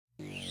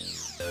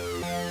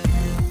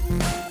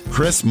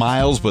Chris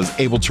Miles was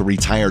able to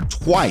retire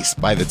twice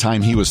by the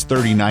time he was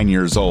 39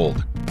 years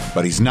old,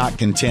 but he's not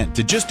content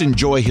to just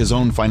enjoy his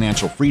own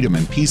financial freedom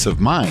and peace of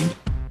mind.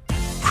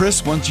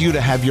 Chris wants you to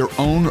have your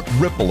own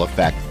ripple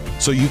effect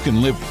so you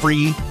can live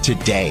free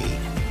today.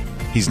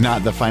 He's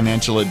not the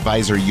financial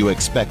advisor you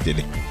expected.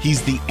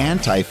 He's the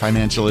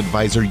anti-financial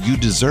advisor you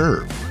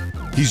deserve.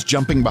 He's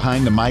jumping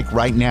behind the mic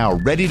right now,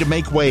 ready to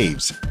make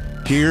waves.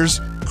 Here's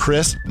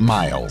Chris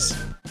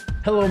Miles.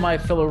 Hello, my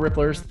fellow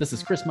Ripplers. This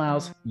is Chris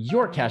Miles,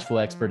 your cash flow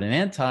expert and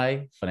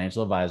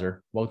anti-financial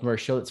advisor. Welcome to our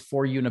show that's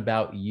for you and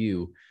about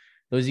you.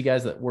 Those of you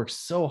guys that work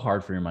so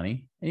hard for your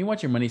money, and you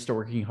want your money to start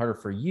working harder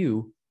for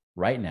you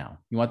right now.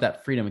 You want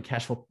that freedom and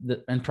cash flow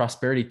and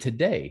prosperity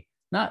today,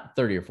 not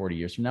 30 or 40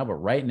 years from now, but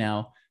right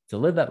now, to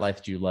live that life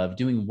that you love,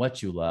 doing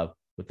what you love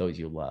with those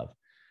you love.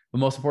 But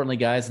most importantly,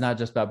 guys, it's not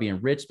just about being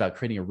rich, it's about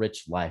creating a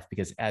rich life,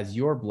 because as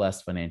you're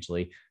blessed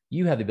financially,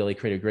 you have the ability to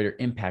create a greater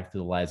impact to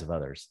the lives of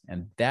others.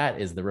 And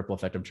that is the ripple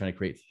effect I'm trying to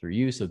create through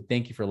you. So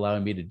thank you for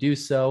allowing me to do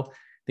so.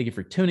 Thank you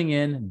for tuning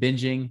in,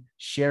 binging,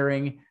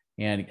 sharing,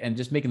 and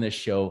just making this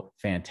show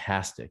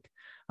fantastic.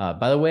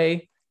 By the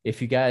way,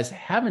 if you guys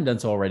haven't done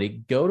so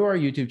already, go to our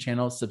YouTube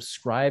channel,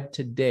 subscribe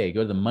today.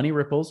 Go to the Money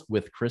Ripples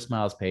with Chris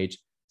Miles page,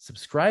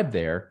 subscribe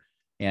there.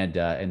 And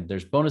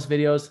there's bonus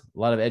videos, a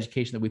lot of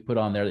education that we put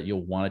on there that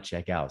you'll want to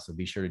check out. So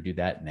be sure to do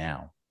that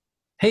now.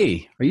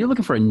 Hey, are you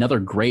looking for another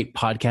great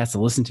podcast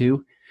to listen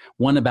to?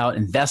 One about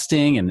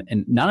investing and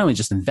not only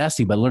just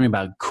investing, but learning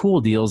about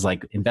cool deals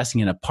like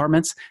investing in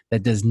apartments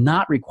that does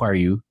not require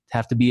you to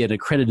have to be an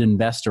accredited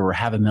investor or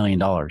have $1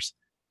 million.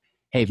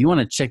 Hey, if you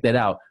want to check that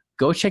out,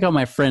 go check out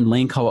my friend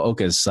Lane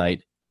Kawaoka's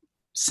site,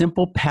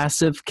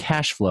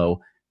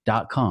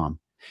 simplepassivecashflow.com.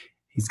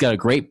 He's got a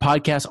great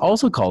podcast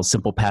also called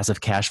Simple Passive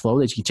Cash Flow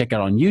that you can check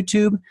out on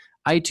YouTube,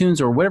 iTunes,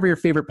 or whatever your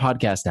favorite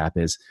podcast app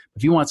is.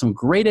 If you want some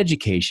great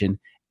education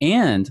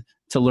and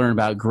to learn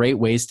about great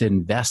ways to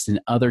invest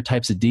in other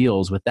types of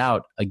deals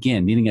without,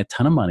 again, needing a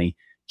ton of money,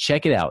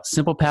 check it out,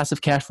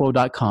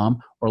 simplepassivecashflow.com,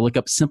 or look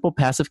up Simple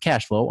Passive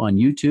Cash Flow on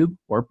YouTube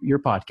or your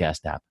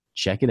podcast app.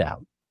 Check it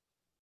out.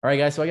 All right,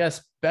 guys, so I got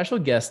a special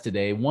guest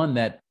today, one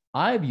that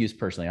I've used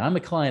personally. I'm a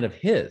client of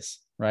his,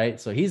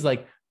 right? So he's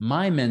like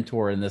my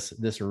mentor in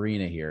this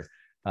arena here.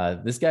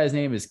 This guy's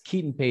name is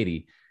Keaton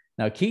Patey.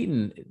 Now,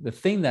 Keaton, the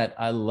thing that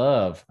I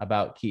love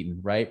about Keaton,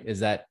 right, is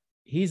that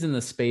he's in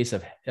the space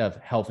of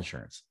health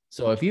insurance.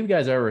 So if you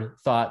guys ever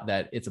thought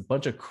that it's a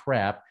bunch of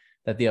crap,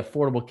 that the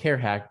Affordable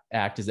Care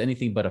Act is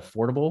anything but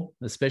affordable,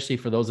 especially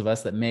for those of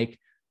us that make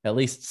at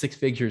least 6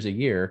 figures a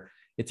year,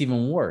 it's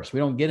even worse. We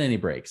don't get any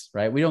breaks,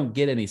 right? We don't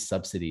get any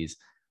subsidies.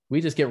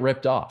 We just get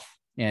ripped off.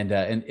 And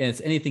it's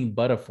anything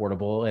but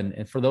affordable.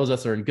 And for those of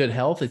us that are in good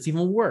health, it's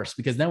even worse,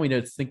 because now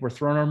we think we're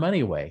throwing our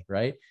money away,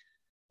 right?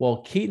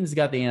 Well, Keaton's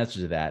got the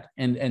answer to that.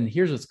 And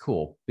here's what's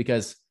cool,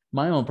 because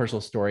my own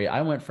personal story,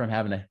 I went from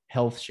having a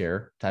health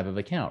share type of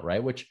account,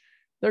 right? Which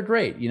they're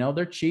great. You know,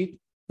 they're cheap.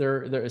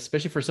 They're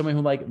especially for someone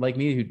who like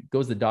me, who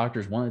goes to the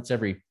doctors once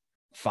every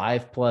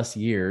 5+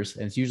 years.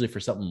 And it's usually for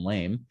something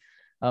lame.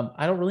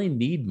 I don't really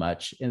need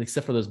much,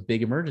 except for those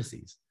big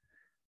emergencies.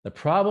 The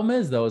problem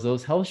is, though, is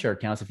those health share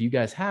accounts, if you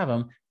guys have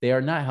them, they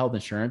are not health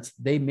insurance.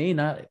 They may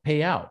not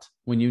pay out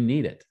when you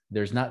need it.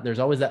 There's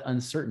always that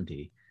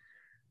uncertainty.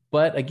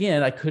 But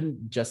again, I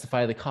couldn't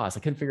justify the cost. I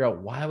couldn't figure out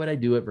why would I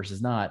do it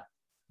versus not.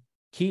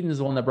 Keaton is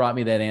the one that brought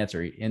me that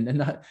answer.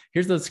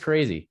 Here's what's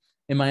crazy.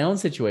 In my own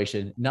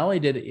situation, not only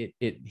did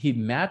he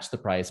matched the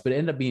price, but it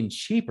ended up being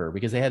cheaper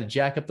because they had to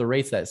jack up the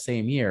rates that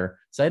same year.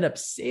 So I ended up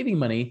saving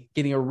money,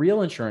 getting a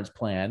real insurance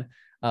plan,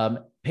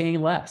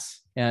 paying less.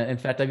 And in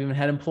fact, I've even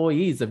had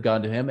employees that have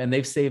gone to him and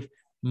they've saved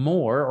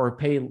more or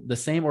pay the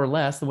same or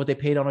less than what they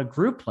paid on a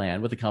group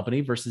plan with the company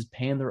versus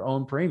paying their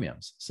own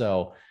premiums.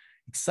 So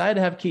excited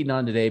to have Keaton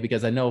on today,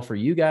 because I know for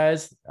you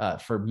guys,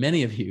 for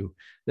many of you,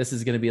 this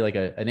is going to be like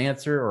an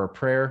answer or a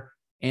prayer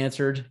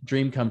answered,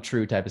 dream come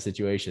true type of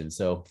situation.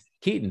 So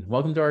Keaton,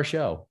 welcome to our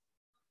show.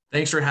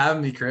 Thanks for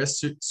having me,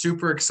 Chris.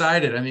 Super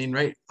excited. I mean,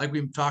 right, like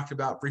we talked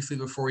about briefly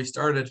before we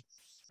started,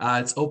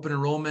 it's open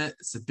enrollment.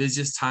 It's the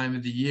busiest time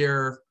of the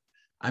year.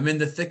 I'm in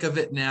the thick of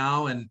it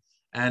now,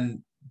 and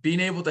being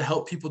able to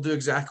help people do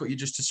exactly what you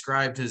just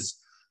described has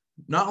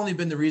not only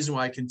been the reason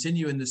why I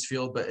continue in this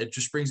field, but it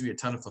just brings me a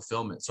ton of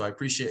fulfillment. So I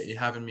appreciate you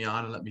having me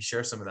on and let me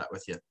share some of that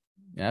with you.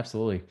 Yeah,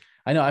 absolutely.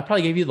 I know I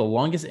probably gave you the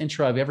longest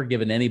intro I've ever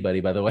given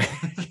anybody, by the way.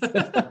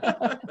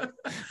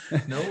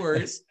 No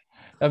worries.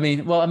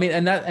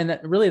 And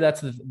really that's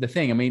the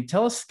thing. I mean,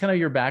 tell us kind of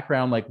your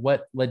background, like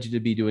what led you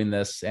to be doing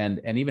this, and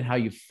even how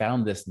you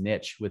found this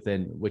niche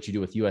within what you do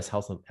with U.S.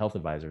 health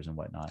advisors and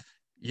whatnot.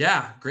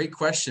 Yeah, great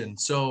question.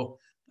 So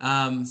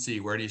let's see,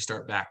 where do you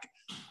start back?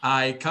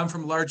 I come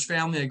from a large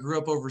family. I grew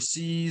up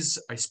overseas.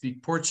 I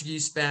speak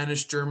Portuguese,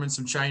 Spanish, German,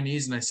 some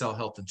Chinese, and I sell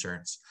health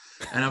insurance.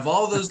 And of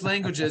all those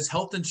languages,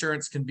 health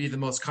insurance can be the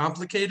most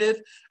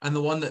complicated and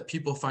the one that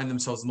people find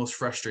themselves the most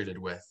frustrated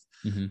with.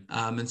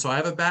 Mm-hmm. And so I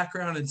have a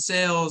background in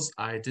sales.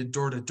 I did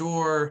door to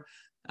door.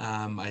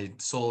 I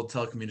sold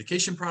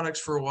telecommunication products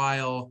for a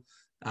while.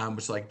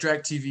 which is like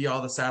DirecTV,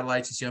 all the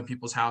satellites you see on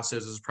people's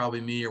houses. It was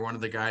probably me or one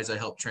of the guys I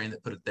helped train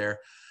that put it there.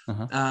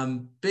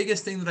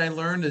 Biggest thing that I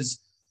learned is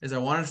I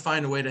wanted to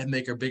find a way to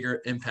make a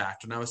bigger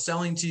impact. When I was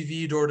selling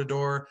TV door to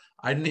door,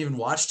 I didn't even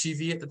watch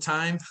TV at the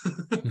time.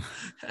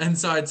 And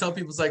so I'd tell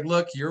people, it's like,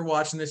 look, you're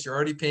watching this, you're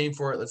already paying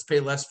for it. Let's pay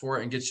less for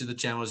it and get you the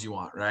channels you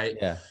want. Right.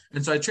 Yeah.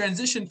 And so I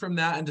transitioned from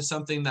that into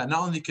something that not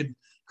only could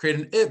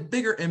create a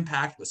bigger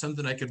impact, but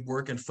something I could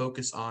work and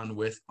focus on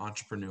with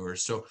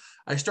entrepreneurs. So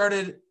I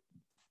started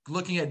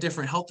looking at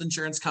different health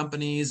insurance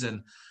companies,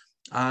 and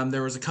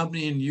there was a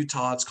company in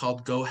Utah, it's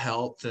called Go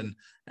Health, and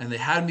they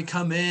had me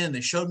come in,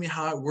 they showed me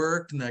how it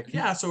worked, and like,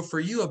 yeah, so for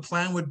you, a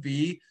plan would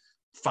be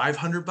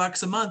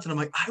 $500 a month. And I'm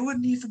like, I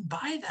wouldn't even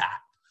buy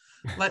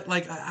that.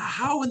 Like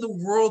how in the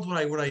world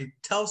would I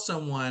tell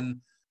someone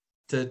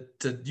to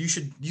you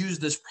should use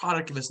this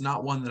product if it's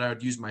not one that I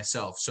would use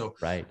myself? So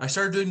I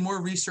started doing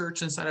more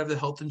research inside of the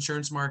health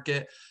insurance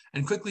market,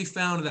 and quickly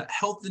found that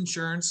health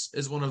insurance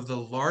is one of the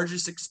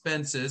largest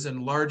expenses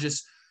and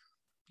largest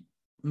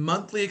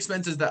monthly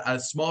expenses that a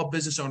small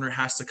business owner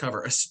has to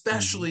cover,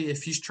 especially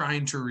if he's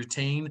trying to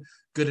retain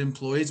good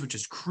employees, which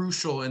is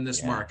crucial in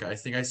this market. I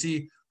think I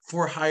see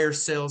for hire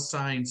sales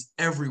signs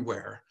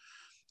everywhere.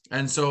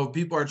 And so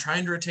people are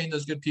trying to retain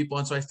those good people.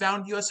 And so I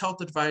found US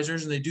Health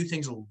Advisors, and they do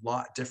things a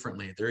lot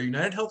differently. They're a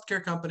United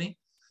Healthcare company.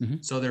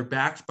 So they're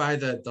backed by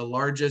the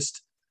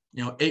largest,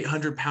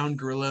 800-pound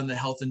gorilla in the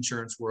health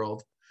insurance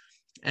world.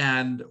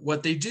 And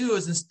what they do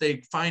is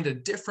they find a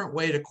different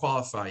way to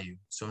qualify you.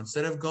 So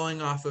instead of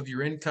going off of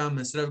your income,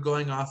 instead of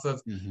going off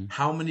of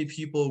how many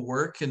people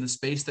work in the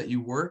space that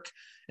you work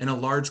in a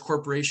large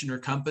corporation or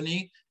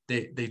company,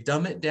 they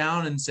dumb it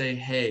down and say,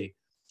 hey,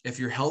 if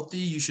you're healthy,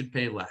 you should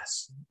pay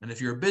less. And if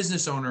you're a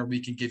business owner, we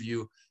can give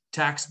you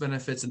tax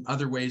benefits and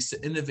other ways to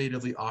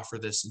innovatively offer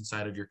this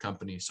inside of your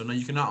company. So now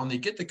you can not only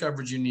get the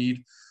coverage you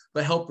need,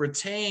 but help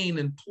retain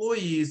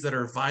employees that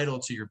are vital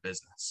to your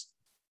business.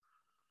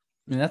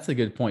 I mean, that's a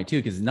good point too,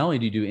 because not only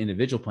do you do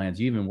individual plans,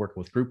 you even work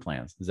with group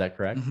plans. Is that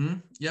correct?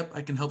 Yep.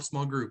 I can help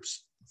small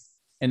groups.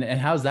 And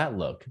how's that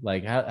look?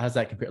 Like, how's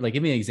that compare? Like,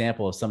 give me an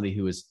example of somebody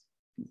who is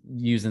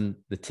using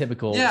the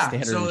typical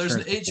standard. So there's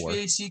an before.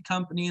 HVAC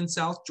company in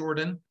South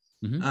Jordan,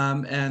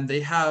 and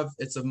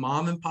it's a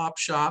mom and pop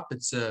shop.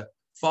 It's a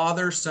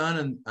father,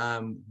 son,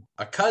 and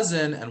a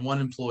cousin, and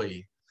one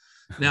employee.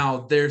 Now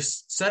they're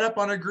set up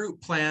on a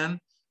group plan,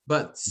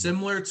 but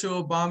similar to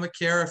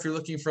Obamacare, if you're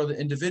looking for the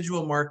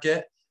individual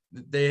market,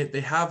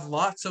 they have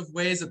lots of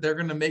ways that they're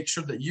going to make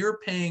sure that you're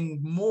paying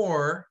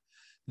more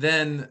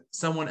than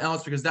someone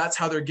else, because that's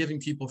how they're giving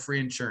people free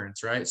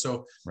insurance, right?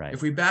 So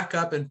if we back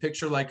up and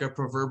picture like a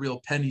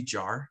proverbial penny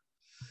jar,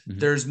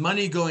 there's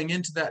money going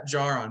into that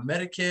jar on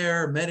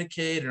Medicare,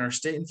 Medicaid, and our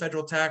state and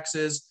federal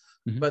taxes.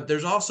 But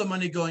there's also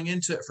money going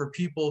into it for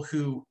people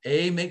who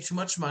A, make too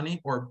much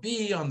money, or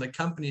B, on the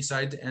company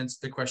side, to answer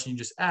the question you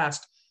just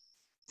asked,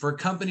 for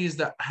companies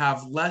that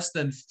have less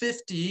than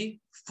 50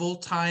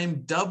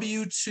 full-time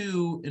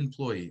W-2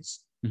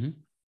 employees.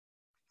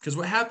 Because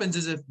what happens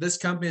is, if this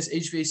company, this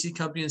HVAC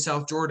company in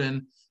South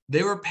Jordan,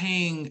 they were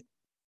paying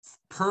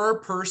per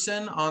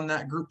person on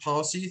that group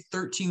policy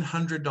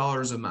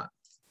 $1,300 a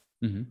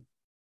month.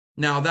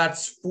 Now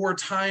that's 4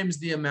 times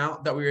the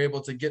amount that we were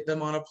able to get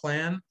them on a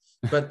plan.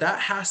 But that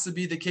has to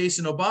be the case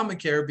in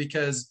Obamacare,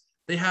 because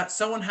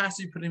someone has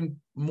to be putting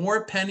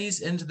more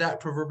pennies into that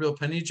proverbial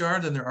penny jar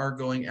than there are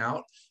going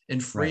out in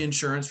free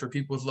insurance for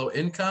people with low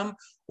income,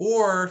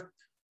 or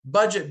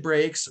budget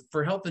breaks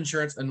for health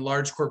insurance and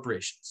large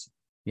corporations.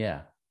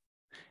 Yeah.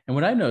 And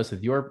what I noticed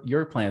with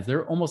your plans, they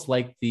almost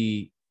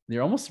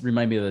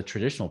remind me of the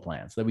traditional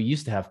plans that we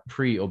used to have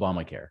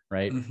pre-Obamacare,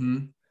 right?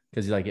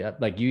 Because like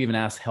you even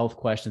ask health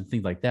questions,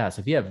 things like that. So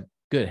if you have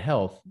good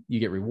health, you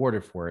get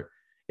rewarded for it.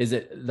 Is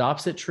it the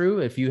opposite true?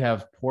 If you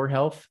have poor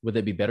health, would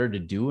it be better to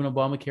do an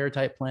Obamacare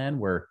type plan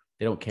where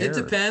they don't care? It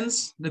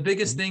depends. The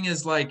biggest thing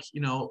is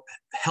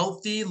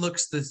healthy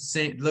looks the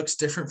same, looks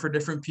different for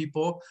different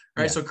people,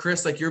 right? So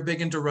Chris, like, you're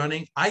big into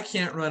running. I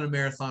can't run a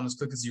marathon as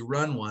quick as you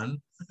run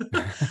one,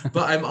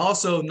 but I'm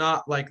also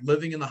not like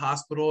living in the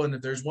hospital. And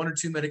if there's 1 or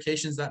 2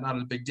 medications, that's not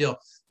a big deal.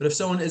 But if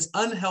someone is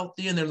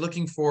unhealthy and they're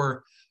looking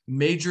for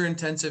major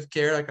intensive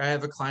care, like I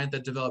have a client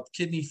that developed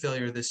kidney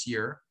failure this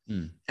year.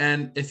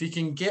 And if he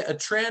can get a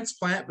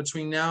transplant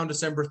between now and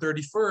December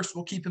 31st,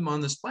 we'll keep him on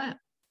this plan.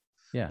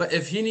 But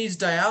if he needs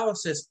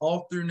dialysis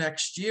all through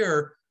next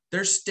year,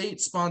 there's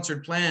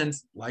state-sponsored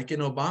plans like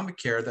in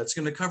Obamacare that's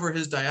going to cover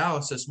his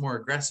dialysis more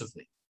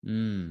aggressively.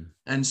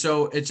 And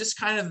so it's just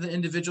kind of the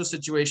individual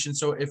situation.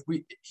 So if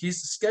he's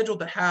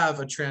scheduled to have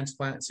a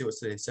transplant, see what's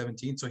today,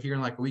 17th. So here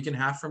in like a week and a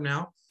half from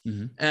now.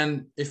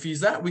 And if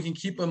he's we can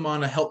keep him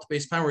on a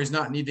health-based plan where he's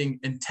not needing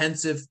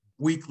intensive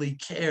weekly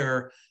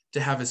care to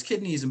have his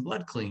kidneys and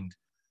blood cleaned.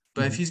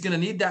 But if he's going to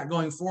need that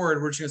going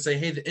forward, we're just going to say,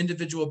 hey, the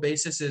individual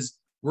basis is,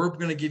 we're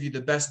going to give you the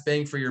best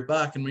bang for your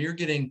buck. And when you're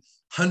getting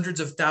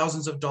hundreds of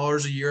thousands of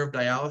dollars a year of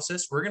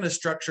dialysis, we're going to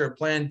structure a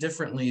plan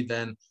differently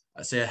than,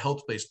 say, a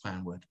health-based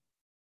plan would.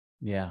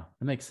 Yeah,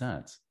 that makes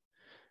sense.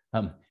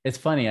 It's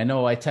funny. I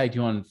know I tagged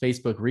you on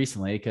Facebook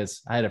recently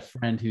because I had a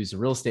friend who's a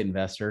real estate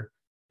investor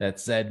that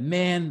said,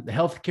 "Man, the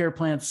healthcare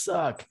plans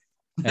suck."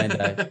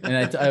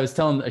 I was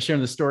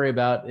sharing the story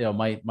about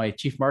my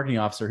chief marketing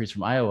officer who's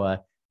from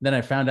Iowa. Then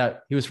I found out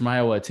he was from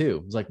Iowa too.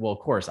 It was like, well, of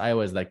course,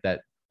 Iowa is like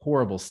that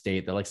horrible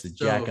state that likes to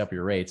jack up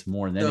your rates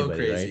more than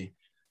anybody, crazy. right?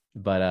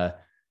 But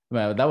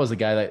well, that was the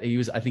guy that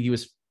I think he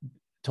was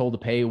told to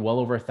pay well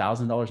over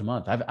 $1,000 a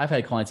month. I've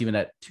had clients even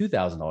at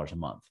 $2,000 a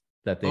month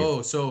that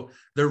they. So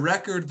the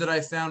record that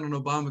I found on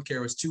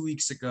Obamacare was 2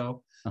 weeks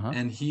ago,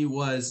 and he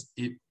was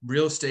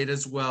real estate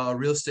as well, a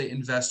real estate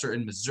investor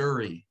in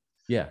Missouri.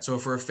 Yeah. So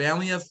for a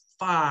family of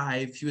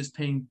 5, he was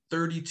paying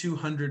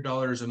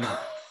 $3,200 a month.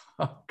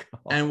 Oh,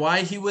 God. And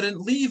why he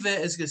wouldn't leave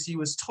it is because he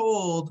was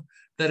told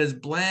that his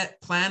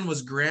plan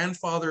was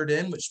grandfathered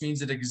in, which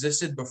means it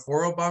existed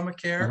before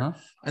Obamacare,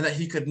 and that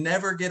he could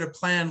never get a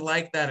plan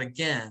like that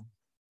again.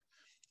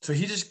 So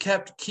he just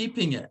kept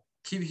keeping it.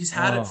 He's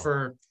had it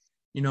for,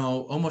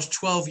 almost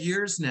 12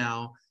 years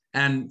now.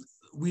 And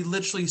we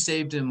literally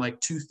saved him like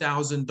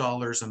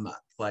 $2,000 a month.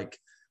 Like,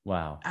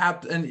 wow.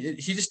 And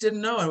he just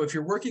didn't know. And if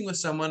you're working with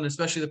someone,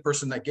 especially the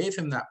person that gave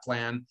him that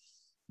plan,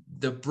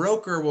 the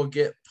broker will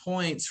get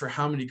points for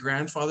how many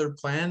grandfathered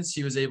plans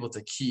he was able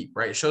to keep,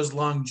 right? It shows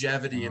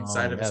longevity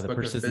inside of his book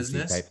of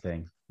business type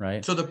thing,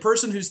 right? So the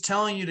person who's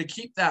telling you to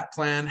keep that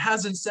plan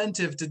has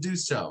incentive to do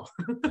so.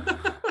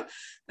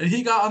 And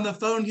he got on the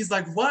phone. He's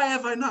like, why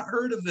have I not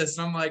heard of this?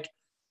 And I'm like,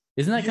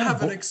 isn't that you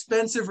have an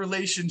expensive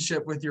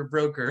relationship with your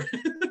broker?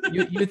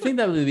 you would think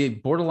that would be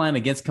borderline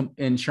against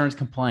insurance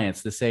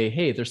compliance to say,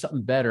 hey, if there's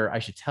something better, I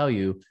should tell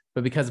you.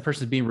 But because the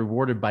person is being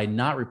rewarded by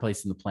not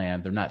replacing the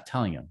plan, they're not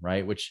telling him,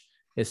 right? Which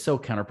is so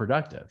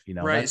counterproductive,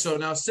 Right. So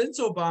now since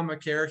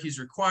Obamacare, he's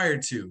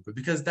required to, but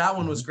because that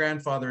one was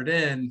grandfathered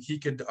in, he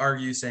could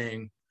argue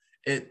saying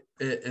it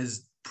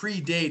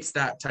predates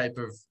that type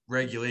of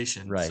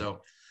regulation. Right.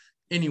 So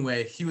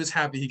anyway, he was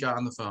happy he got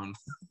on the phone.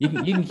 You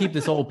can keep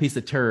this old piece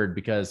of turd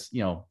because,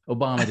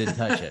 Obama didn't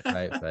touch it.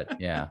 Right. But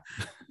yeah.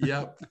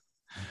 Yep.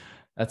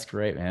 That's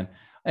great, man.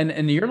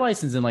 And you're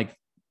licensed in like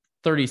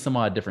 30 some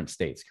odd different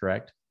states,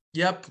 correct?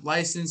 Yep.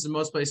 Licensed in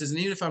most places. And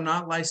even if I'm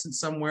not licensed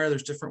somewhere,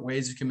 there's different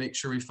ways you can make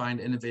sure we find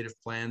innovative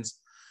plans.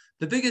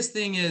 The biggest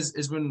thing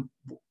is when,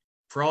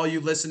 for all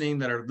you listening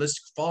that are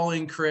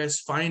following Chris,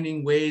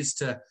 finding ways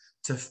to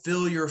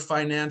fill your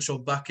financial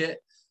bucket,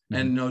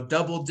 and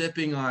double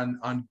dipping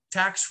on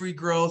tax-free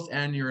growth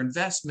and your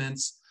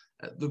investments.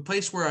 The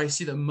place where I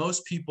see that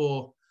most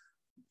people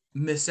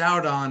miss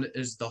out on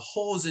is the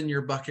holes in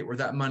your bucket where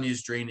that money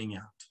is draining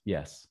out.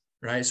 Yes.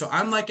 Right. So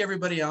I'm like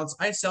everybody else.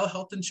 I sell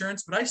health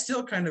insurance, but I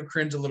still kind of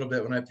cringe a little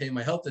bit when I pay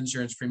my health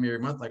insurance premium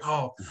every month. Like,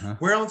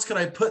 where else could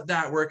I put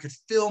that where it could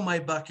fill my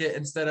bucket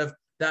instead of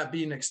that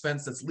being an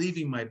expense that's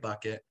leaving my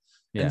bucket?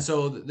 Yeah. And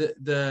so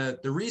the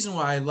reason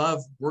why I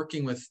love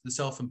working with the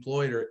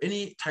self-employed or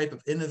any type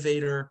of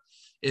innovator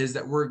is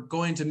that we're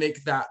going to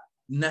make that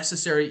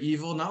necessary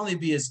evil not only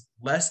be as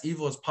less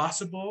evil as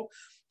possible,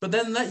 but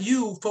then let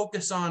you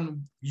focus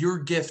on your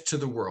gift to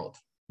the world,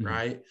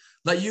 right?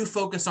 Let you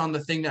focus on the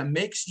thing that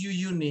makes you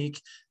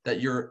unique, that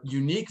your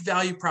unique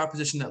value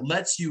proposition that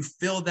lets you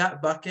fill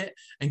that bucket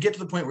and get to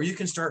the point where you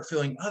can start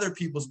filling other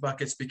people's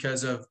buckets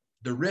because of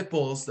the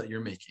ripples that you're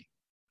making.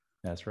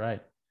 That's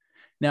right.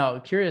 Now,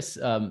 curious,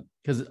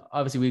 because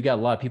obviously we've got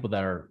a lot of people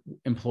that are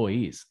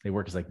employees. They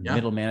work as like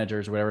middle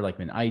managers or whatever, like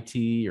in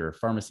IT or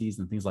pharmacies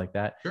and things like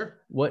that.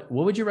 Sure. What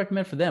would you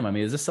recommend for them? I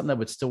mean, is this something that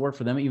would still work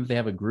for them even if they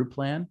have a group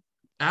plan?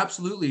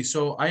 Absolutely.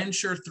 So I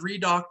insure 3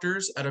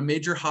 doctors at a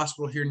major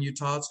hospital here in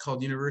Utah. It's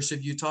called University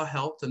of Utah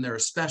Health, and they're a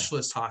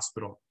specialist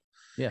hospital.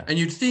 Yeah. And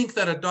you'd think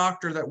that a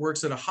doctor that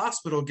works at a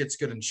hospital gets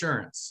good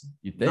insurance.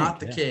 You'd think,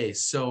 not the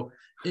case. So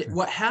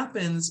what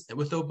happens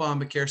with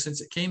Obamacare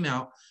since it came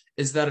out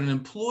is that an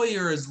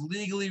employer is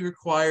legally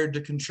required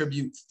to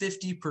contribute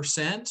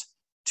 50%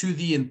 to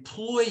the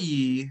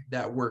employee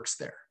that works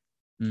there.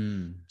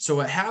 So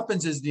what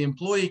happens is the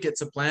employee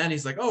gets a plan.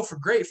 He's like, oh,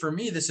 great for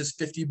me, this is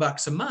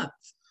 $50 a month.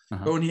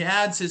 But when he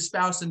adds his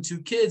spouse and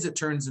 2 kids, it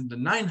turns into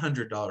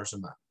 $900 a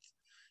month.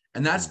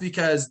 And that's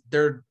because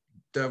the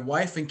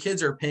wife and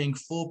kids are paying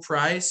full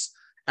price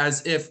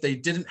as if they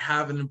didn't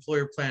have an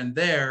employer plan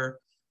there,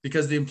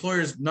 because the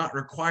employer is not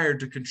required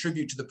to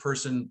contribute to the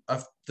person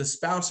of the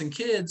spouse and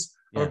kids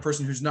of a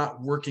person who's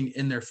not working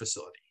in their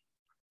facility.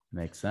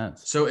 Makes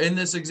sense. So in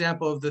this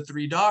example of the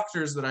 3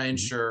 doctors that I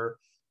insure,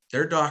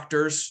 they're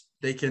doctors.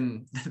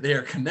 They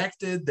are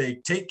connected. They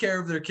take care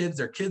of their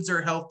kids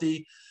are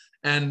healthy.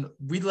 And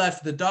we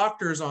left the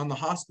doctors on the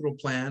hospital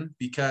plan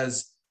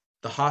because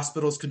the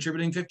hospital is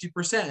contributing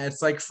 50%.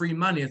 It's like free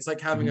money. It's like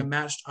having a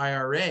matched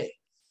IRA.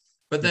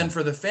 But then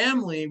for the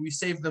family, we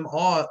saved them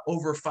all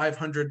over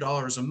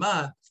 $500 a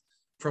month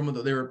from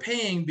what they were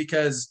paying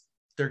because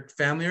their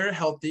family are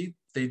healthy.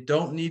 They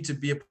don't need to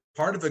be a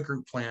part of a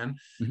group plan.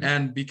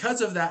 And because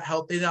of that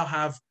health, they now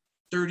have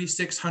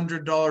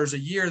 $3,600 a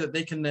year that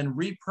they can then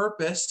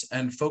repurpose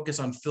and focus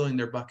on filling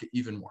their bucket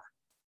even more.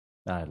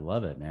 I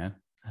love it, man.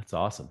 That's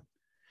awesome.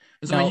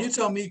 And so when you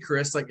tell me,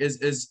 Chris, like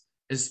is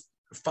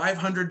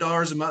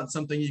 $500 a month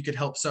something you could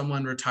help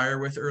someone retire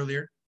with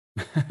earlier?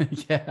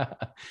 Yeah,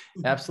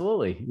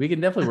 absolutely. We can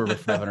definitely work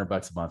with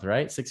 $500 a month,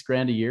 right?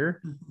 $6,000 a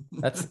year.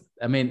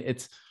 I mean,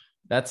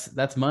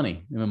 that's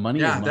money. I mean, money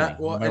is money, no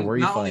matter and where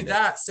you not only find it.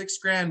 that,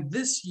 $6,000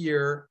 this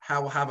year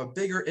will have a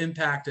bigger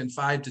impact in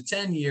 5 to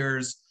 10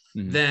 years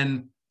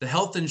than the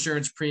health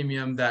insurance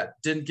premium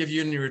that didn't give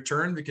you any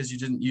return because you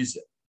didn't use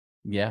it.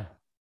 Yeah,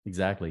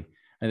 exactly.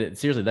 And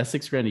seriously, that's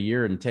 $6,000 a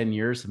year in 10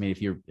 years. I mean,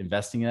 if you're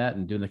investing in that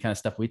and doing the kind of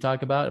stuff we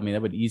talk about, I mean,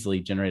 that would easily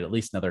generate at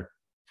least another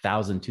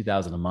 1,000,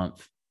 2,000 a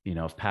month,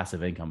 of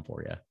passive income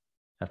for you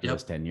after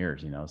those 10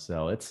 years,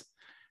 So it's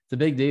a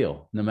big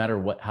deal, no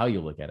matter how you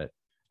look at it.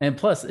 And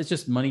plus, it's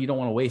just money you don't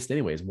want to waste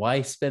anyways.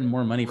 Why spend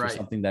more money for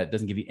something that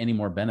doesn't give you any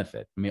more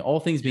benefit? I mean, all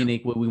things being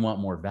equal, we want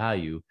more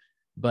value.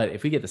 But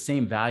if we get the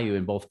same value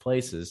in both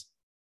places,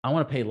 I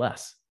want to pay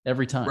less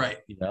every time. Right.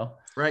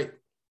 Right.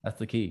 That's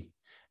the key.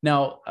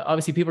 Now,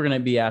 obviously, people are going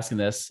to be asking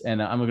this,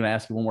 and I'm going to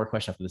ask you one more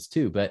question after this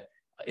too. But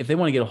if they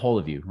want to get a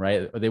hold of you,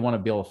 right, or they want to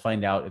be able to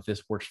find out if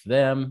this works for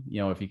them,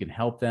 if you can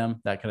help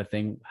them, that kind of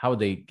thing, how would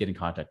they get in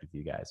contact with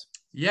you guys?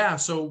 Yeah.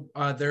 So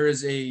there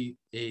is a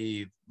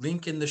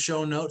link in the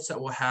show notes that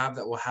will have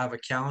a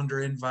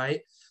calendar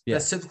invite. Yeah.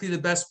 That's typically the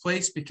best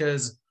place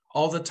because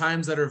all the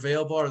times that are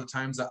available are the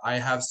times that I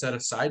have set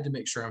aside to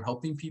make sure I'm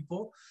helping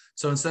people.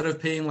 So instead of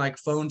paying like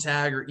phone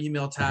tag or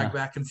email tag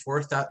back and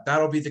forth,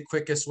 that'll be the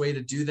quickest way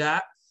to do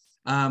that.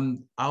 I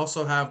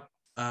also have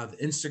the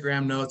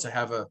Instagram notes. I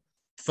have a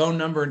phone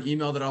number and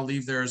email that I'll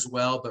leave there as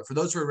well. But for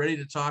those who are ready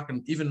to talk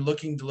and even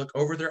looking to look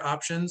over their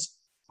options,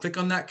 click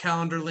on that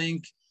calendar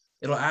link.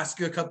 It'll ask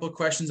you a couple of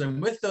questions.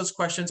 And with those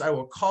questions, I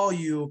will call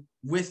you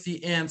with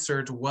the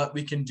answer to what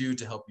we can do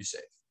to help you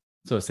save.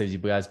 So it saves you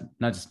guys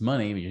not just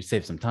money, but you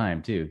save some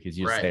time too, because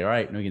you just say, all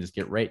right, and we can just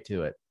get right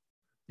to it.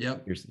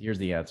 Yep. Here's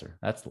the answer.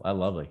 I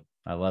love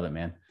it,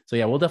 man. So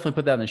yeah, we'll definitely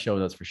put that in the show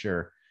notes for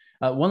sure.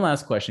 One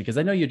last question, because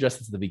I know you addressed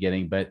this at the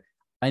beginning, but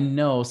I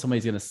know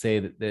somebody's going to say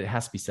that it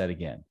has to be said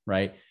again,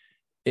 right?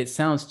 It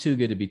sounds too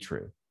good to be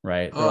true,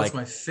 right? Oh, it's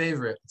my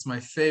favorite. It's my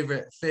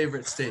favorite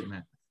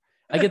statement.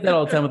 I get that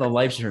all the time with the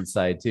life insurance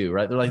side too,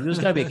 right? They're like, there's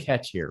got to be a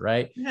catch here,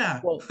 right?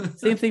 Yeah. Well,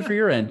 same thing for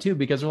your end too,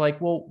 because they're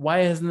like, well, why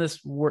hasn't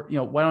this worked?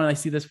 Why don't I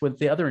see this with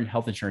the other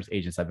health insurance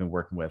agents I've been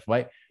working with?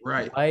 Why?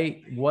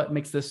 What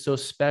makes this so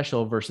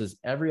special versus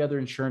every other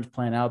insurance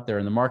plan out there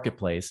in the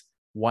marketplace?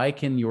 Why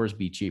can yours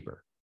be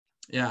cheaper?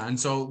 Yeah. And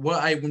so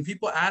when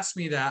people ask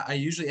me that, I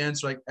usually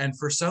answer like, and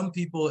for some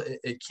people,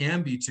 it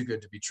can be too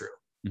good to be true.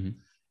 Mm-hmm.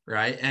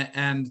 Right.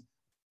 And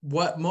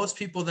what most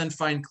people then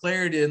find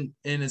clarity in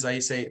is I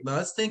say,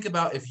 let's think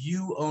about if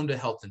you owned a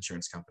health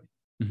insurance company.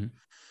 Mm-hmm.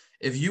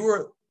 If you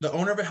were the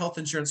owner of a health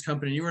insurance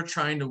company, you were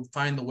trying to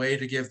find the way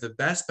to give the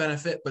best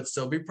benefit, but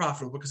still be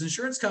profitable because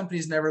insurance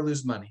companies never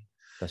lose money.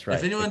 That's right.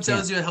 If anyone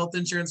tells you a health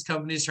insurance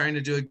company is trying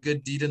to do a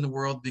good deed in the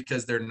world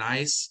because they're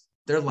nice,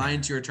 they're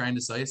lying to you or trying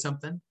to sell you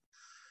something.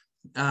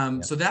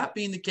 So that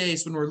being the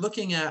case, when we're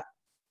looking at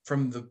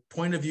from the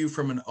point of view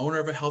from an owner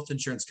of a health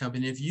insurance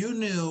company, if you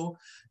knew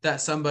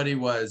that somebody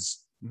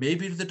was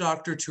maybe to the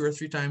doctor 2 or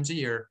 3 times a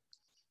year,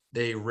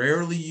 they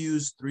rarely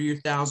use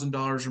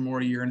 $3,000 or more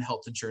a year in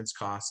health insurance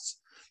costs,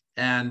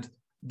 and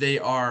they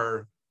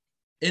are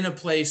in a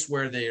place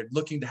where they're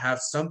looking to have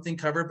something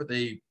covered, but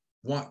they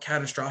want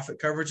catastrophic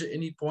coverage at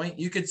any point,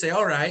 you could say,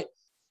 all right,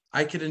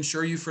 I could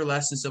insure you for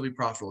less and still be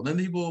profitable. And then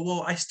people,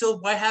 well,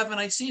 why haven't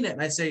I seen it?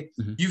 And I say,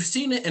 You've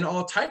seen it in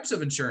all types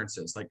of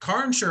insurances. Like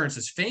car insurance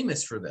is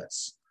famous for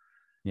this,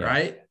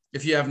 right?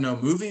 If you have no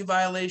moving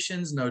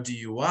violations, no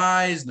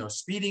DUIs, no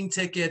speeding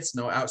tickets,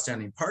 no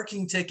outstanding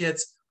parking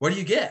tickets, what do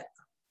you get?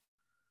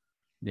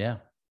 Yeah.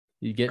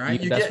 You get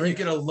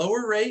a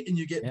lower rate and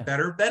you get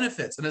better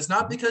benefits. And it's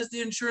not because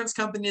the insurance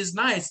company is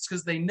nice. It's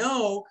because they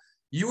know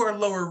you are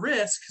lower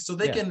risk, so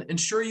they can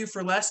insure you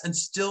for less and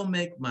still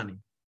make money.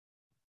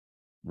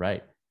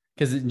 Right.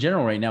 Because in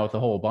general, right now with the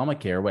whole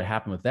Obamacare, what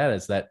happened with that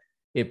is that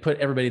it put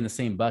everybody in the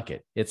same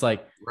bucket. It's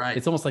like,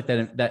 It's almost like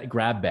that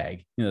grab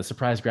bag, the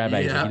surprise grab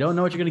bag. Like, you don't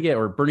know what you're going to get.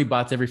 Or Bernie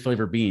Bott's every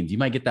flavor of beans. You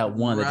might get that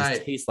one that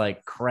just tastes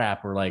like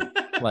crap or like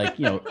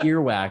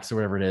earwax or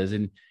whatever it is.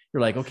 And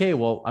you're like, okay,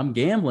 well, I'm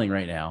gambling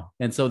right now.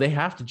 And so they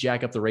have to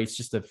jack up the rates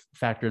just to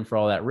factor in for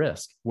all that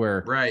risk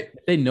where if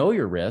they know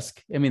your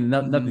risk. I mean,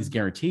 nothing's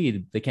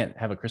guaranteed. They can't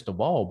have a crystal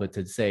ball, but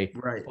to say,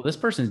 well, this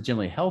person is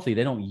generally healthy.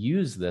 They don't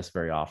use this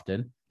very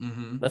often.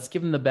 Let's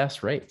give them the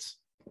best rates.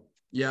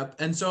 Yep.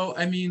 And so,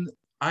 I mean,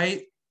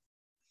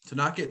 to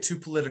not get too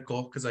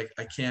political, because I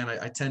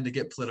tend to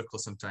get political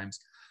sometimes.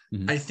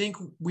 I think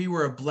we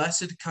were a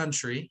blessed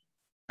country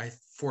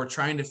for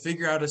trying to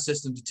figure out a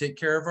system to take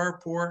care of our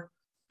poor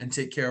and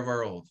take care of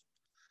our old.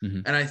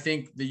 And I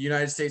think the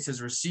United States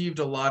has received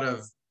a lot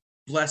of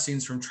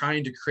blessings from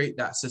trying to create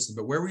that system.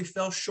 But where we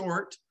fell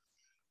short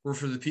were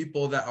for the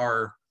people that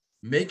are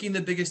making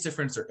the biggest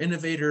difference. They're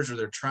innovators, or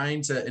they're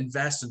trying to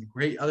invest in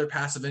great other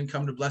passive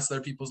income to bless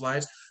other people's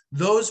lives.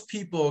 Those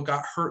people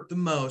got hurt the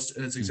most.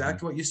 And it's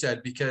exactly what you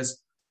said,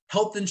 because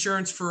health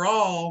insurance for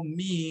all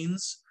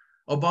means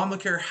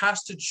Obamacare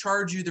has to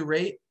charge you the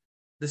rate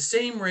the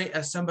same rate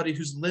as somebody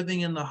who's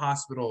living in the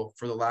hospital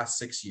for the last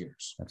 6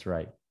 years. That's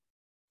right.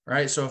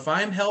 Right. So if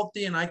I'm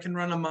healthy and I can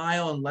run a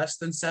mile in less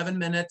than 7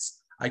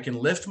 minutes, I can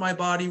lift my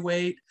body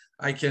weight,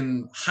 I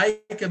can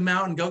hike a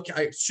mountain,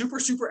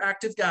 super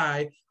active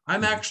guy,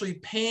 I'm actually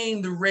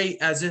paying the rate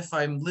as if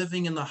I'm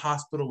living in the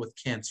hospital with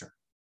cancer.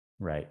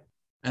 Right.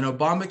 And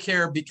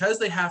Obamacare, because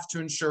they have to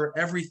insure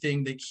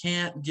everything, they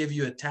can't give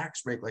you a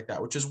tax break like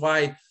that, which is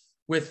why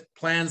with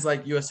plans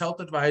like US Health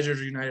Advisors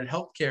or United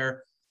Healthcare,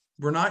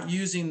 we're not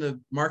using the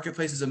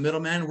marketplace as a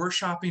middleman. We're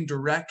shopping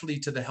directly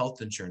to the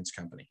health insurance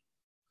company.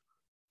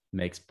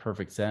 Makes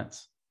perfect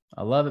sense.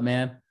 I love it,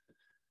 man.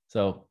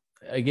 So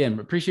again,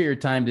 appreciate your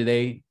time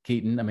today,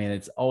 Keaton. I mean,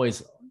 it's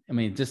always,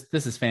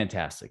 this is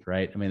fantastic,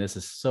 right? I mean, this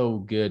is so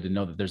good to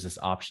know that there's this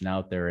option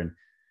out there. And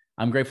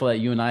I'm grateful that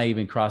you and I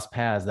even crossed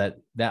paths, that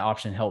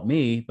option helped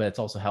me, but it's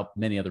also helped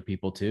many other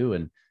people too.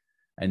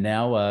 And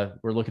now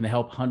we're looking to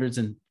help hundreds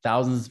and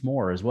thousands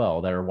more as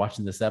well that are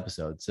watching this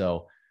episode.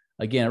 So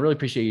again, I really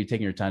appreciate you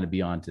taking your time to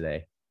be on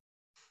today.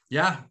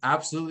 Yeah,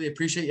 absolutely.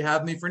 Appreciate you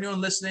having me. For anyone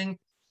listening,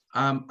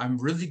 I'm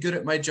really good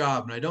at my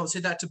job. And I don't say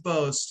that to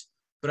boast,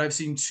 but I've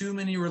seen too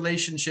many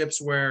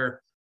relationships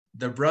where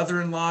the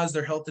brother-in-law is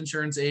their health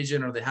insurance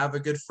agent, or they have a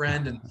good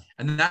friend.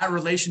 And that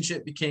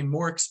relationship became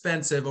more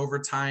expensive over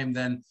time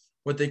than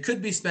what they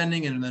could be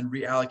spending, and then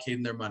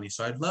reallocating their money.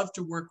 So I'd love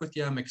to work with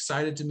you. I'm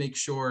excited to make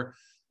sure,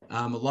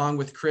 along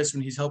with Chris,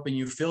 when he's helping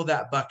you fill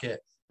that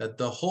bucket, that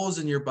the holes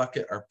in your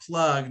bucket are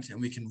plugged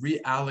and we can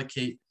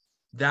reallocate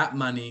that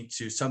money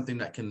to something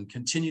that can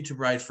continue to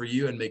provide for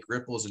you and make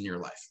ripples in your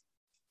life.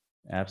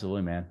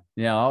 Absolutely, man.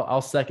 Yeah,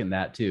 I'll second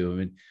that too. I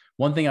mean,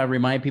 one thing I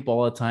remind people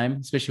all the time,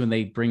 especially when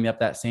they bring up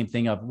that same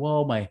thing of,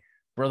 well, my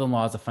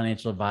brother-in-law is a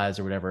financial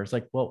advisor or whatever. It's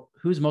like, well,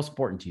 who's most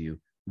important to you?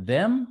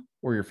 Them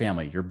or your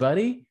family? Your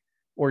buddy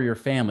or your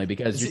family?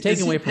 Because you're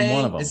taking away from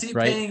one of them, is he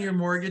right? paying your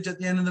mortgage at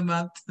the end of the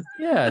month?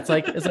 Yeah. It's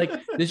like,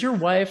 does your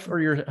wife or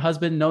your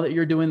husband know that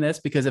you're doing this?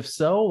 Because if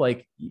so,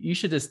 like, you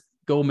should just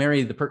go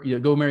marry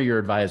go marry your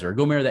advisor,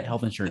 go marry that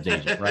health insurance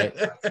agent, right?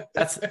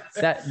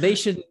 They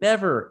should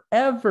never,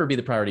 ever be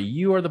the priority.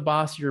 You are the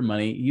boss of your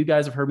money. You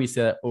guys have heard me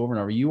say that over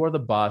and over. You are the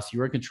boss,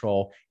 you are in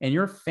control, and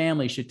your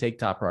family should take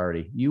top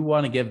priority. You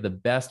want to give the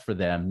best for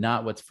them,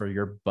 not what's for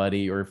your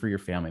buddy or for your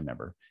family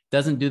member.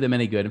 Doesn't do them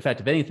any good. In fact,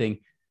 if anything,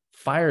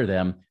 fire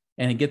them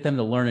and get them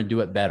to learn and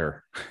do it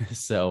better.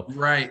 So,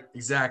 right.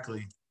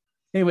 Exactly.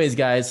 Anyways,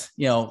 guys,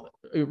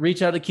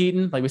 reach out to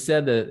Keaton. Like we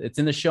said, it's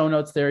in the show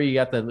notes there. You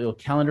got the little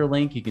calendar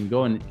link. You can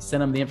go and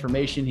send him the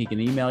information. He can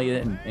email you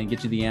and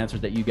get you the answers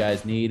that you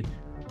guys need.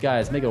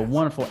 Guys, make it a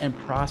wonderful and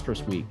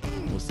prosperous week.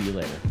 We'll see you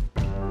later.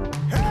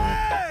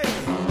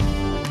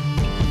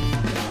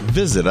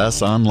 Visit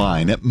us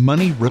online at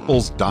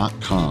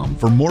moneyripples.com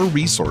for more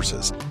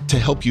resources to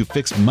help you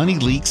fix money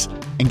leaks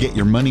and get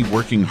your money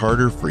working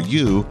harder for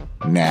you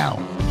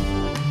now.